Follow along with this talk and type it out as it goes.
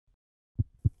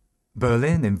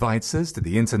Berlin invites us to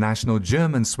the International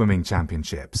German Swimming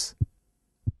Championships.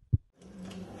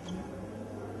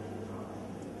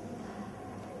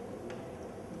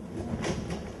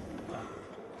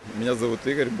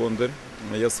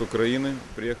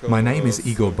 My name is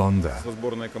Igor Bonder.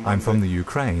 I'm from the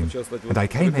Ukraine, and I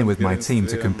came here with my team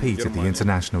to compete at the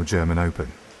International German Open.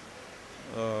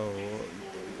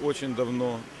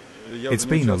 It's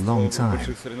been a long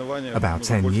time, about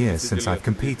 10 years since I've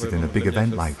competed in a big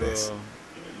event like this.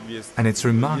 And it's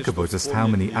remarkable just how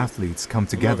many athletes come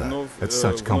together at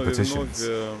such competitions.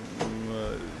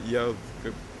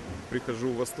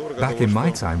 Back in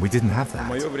my time, we didn't have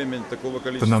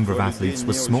that. The number of athletes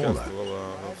was smaller.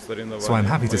 So I'm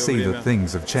happy to see that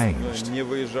things have changed.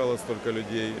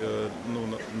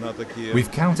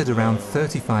 We've counted around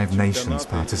 35 nations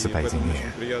participating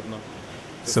here.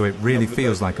 So it really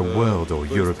feels like a world or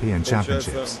European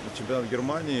championships.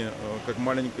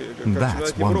 And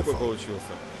that's wonderful.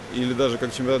 Или даже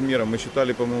как чемпионат мира. Мы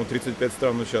считали, по-моему, 35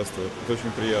 стран участвуют. Это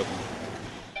очень приятно.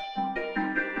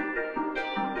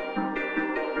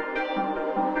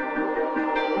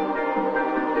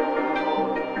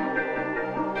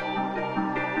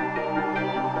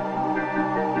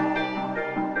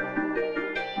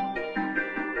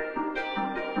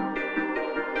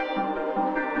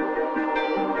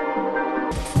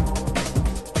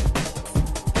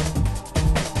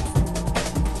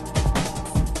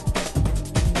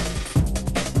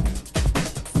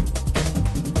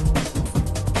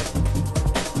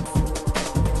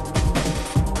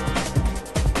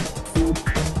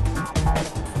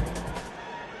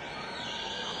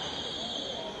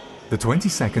 The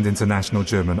 22nd International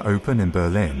German Open in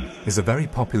Berlin is a very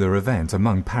popular event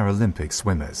among Paralympic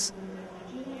swimmers.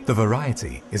 The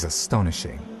variety is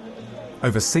astonishing.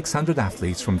 Over 600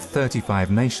 athletes from 35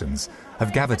 nations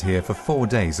have gathered here for 4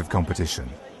 days of competition.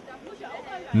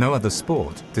 No other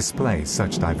sport displays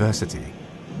such diversity.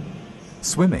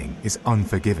 Swimming is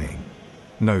unforgiving.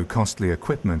 No costly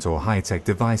equipment or high-tech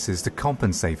devices to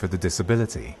compensate for the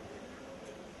disability.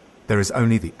 There is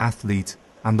only the athlete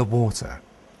and the water.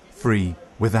 Free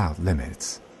without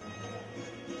limits.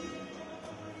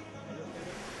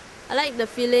 I like the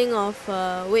feeling of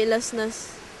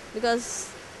weightlessness because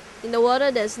in the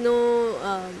water there's no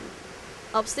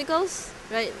obstacles,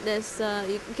 right?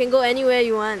 You can go anywhere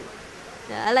you want.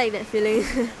 Yeah, I like that feeling.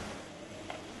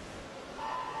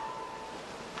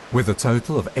 With a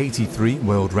total of 83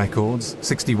 world records,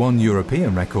 61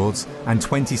 European records and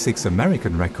 26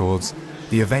 American records,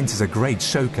 the event is a great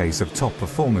showcase of top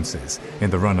performances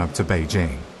in the run-up to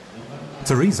Beijing.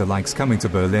 Teresa likes coming to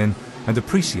Berlin and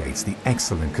appreciates the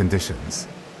excellent conditions.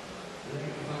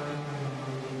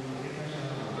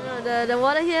 The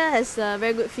water here has a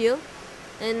very good feel,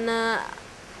 and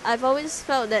I've always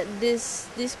felt that this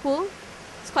pool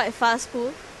is quite a fast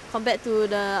pool compared to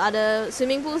the other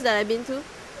swimming pools that I've been to.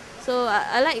 So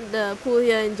I like the pool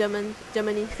here in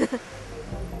Germany.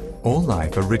 All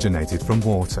life originated from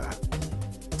water.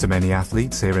 To many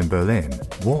athletes here in Berlin,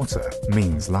 water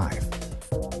means life.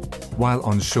 While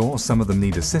on shore some of them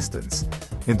need assistance,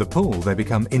 in the pool they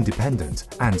become independent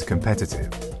and competitive.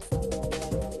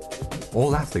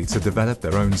 All athletes have developed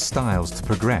their own styles to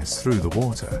progress through the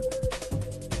water.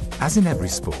 As in every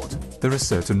sport, there are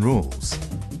certain rules,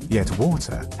 yet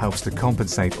water helps to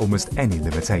compensate almost any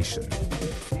limitation.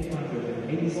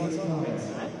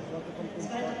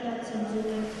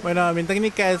 Since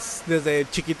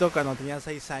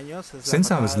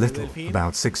I was little,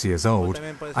 about 6 years old,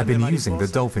 I've been using the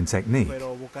dolphin technique,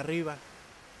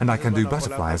 and I can do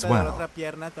butterfly as well.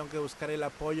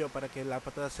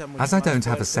 As I don't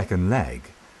have a second leg,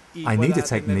 I need a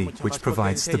technique which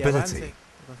provides stability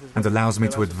and allows me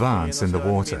to advance in the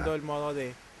water.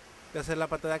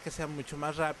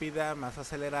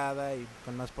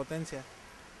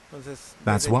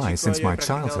 That's why, since my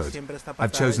childhood,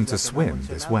 I've chosen to swim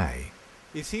this way,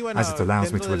 as it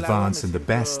allows me to advance in the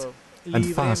best and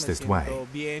fastest way.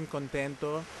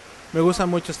 Me gusta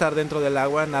mucho estar dentro del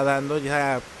agua, nadando,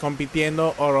 ya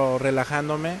compitiendo o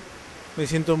relajándome. Me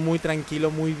siento muy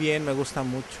tranquilo, muy bien, me gusta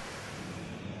mucho.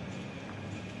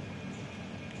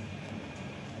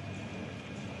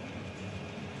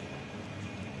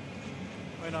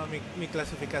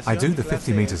 I do the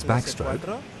 50 meters backstroke,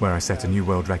 where I set a new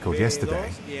world record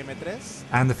yesterday,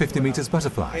 and the 50 meters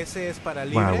butterfly,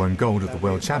 where I won gold at the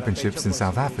World Championships in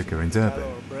South Africa in Durban.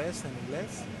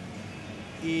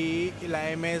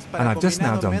 And I've just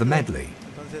now done the medley.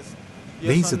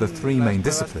 These are the 3 main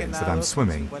disciplines that I'm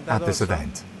swimming at this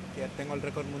event.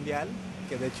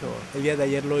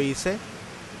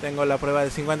 Tengo la prueba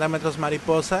de 50 metros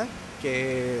mariposa,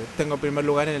 que tengo primer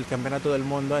lugar en el Campeonato del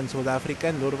Mundo en Sudáfrica,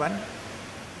 en Durban.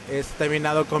 Es también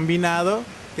nado combinado,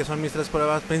 que son mis tres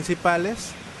pruebas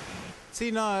principales.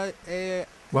 Sí, no,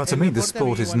 Well, to me, the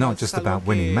sport is not just about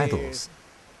winning medals,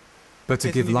 but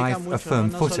to give life a firm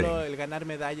footing,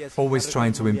 always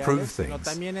trying to improve things,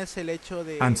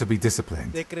 and to be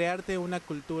disciplined. De crearte una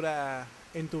cultura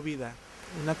en tu vida,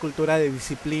 una cultura de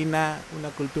disciplina, una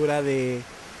cultura de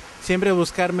siempre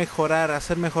buscar mejorar,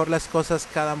 hacer mejor las cosas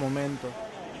cada momento.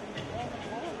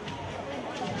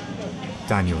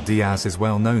 Daniel Diaz is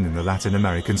well known in the Latin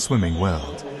American swimming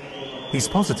world. He's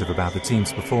positive about the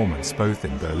team's performance both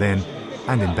in Berlin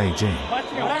and in Beijing.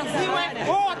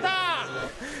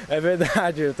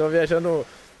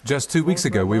 Just 2 weeks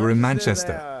ago we were in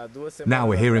Manchester. Now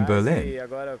we're here in Berlin.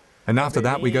 And after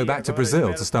that we go back to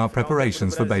Brazil to start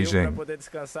preparations for Beijing.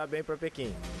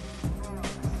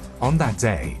 On that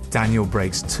day, Daniel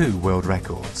breaks 2 world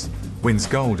records, wins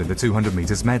gold in the 200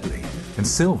 meters medley and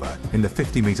silver in the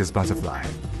 50 meters butterfly.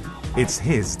 It's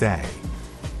his day.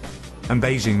 And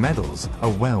Beijing medals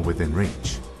are well within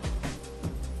reach.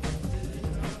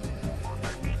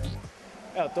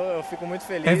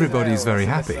 Everybody's very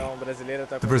happy.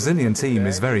 The Brazilian team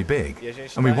is very big,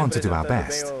 and we want to do our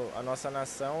best.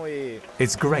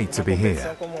 It's great to be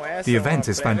here. The event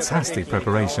is fantastic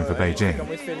preparation for Beijing.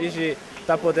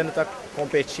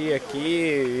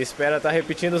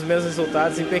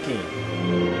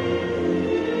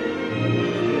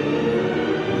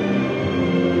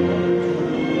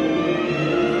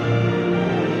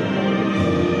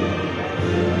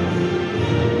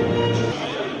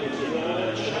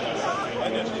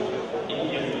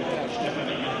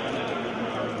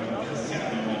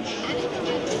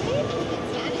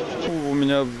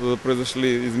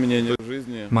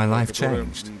 My life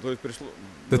changed.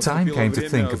 The time came to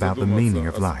think about the meaning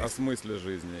of life.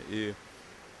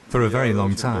 For a very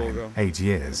long time, 8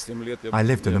 years, I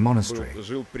lived in a monastery.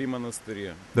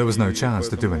 There was no chance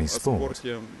to do any sport,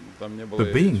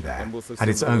 but being there had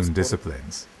its own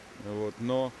disciplines.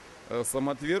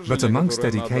 But a monk's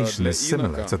dedication is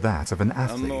similar to that of an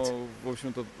athlete.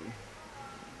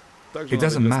 It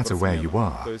doesn't matter where you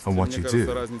are or what you do.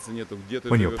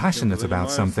 When you're passionate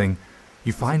about something,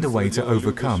 you find a way to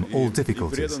overcome all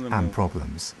difficulties and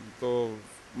problems.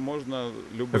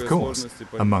 Of course,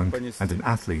 a monk and an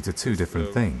athlete are two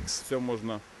different things.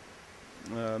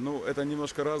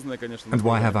 And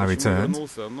why have I returned?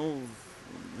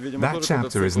 That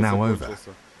chapter is now over,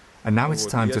 and now it's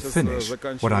time to finish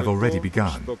what I've already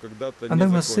begun, and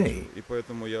then we'll see.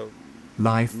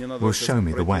 Life will show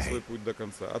me the way,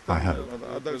 I hope.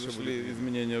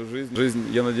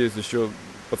 Жизнь, я надеюсь, еще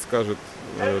подскажет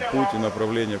путь и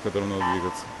направление, в котором надо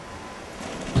двигаться.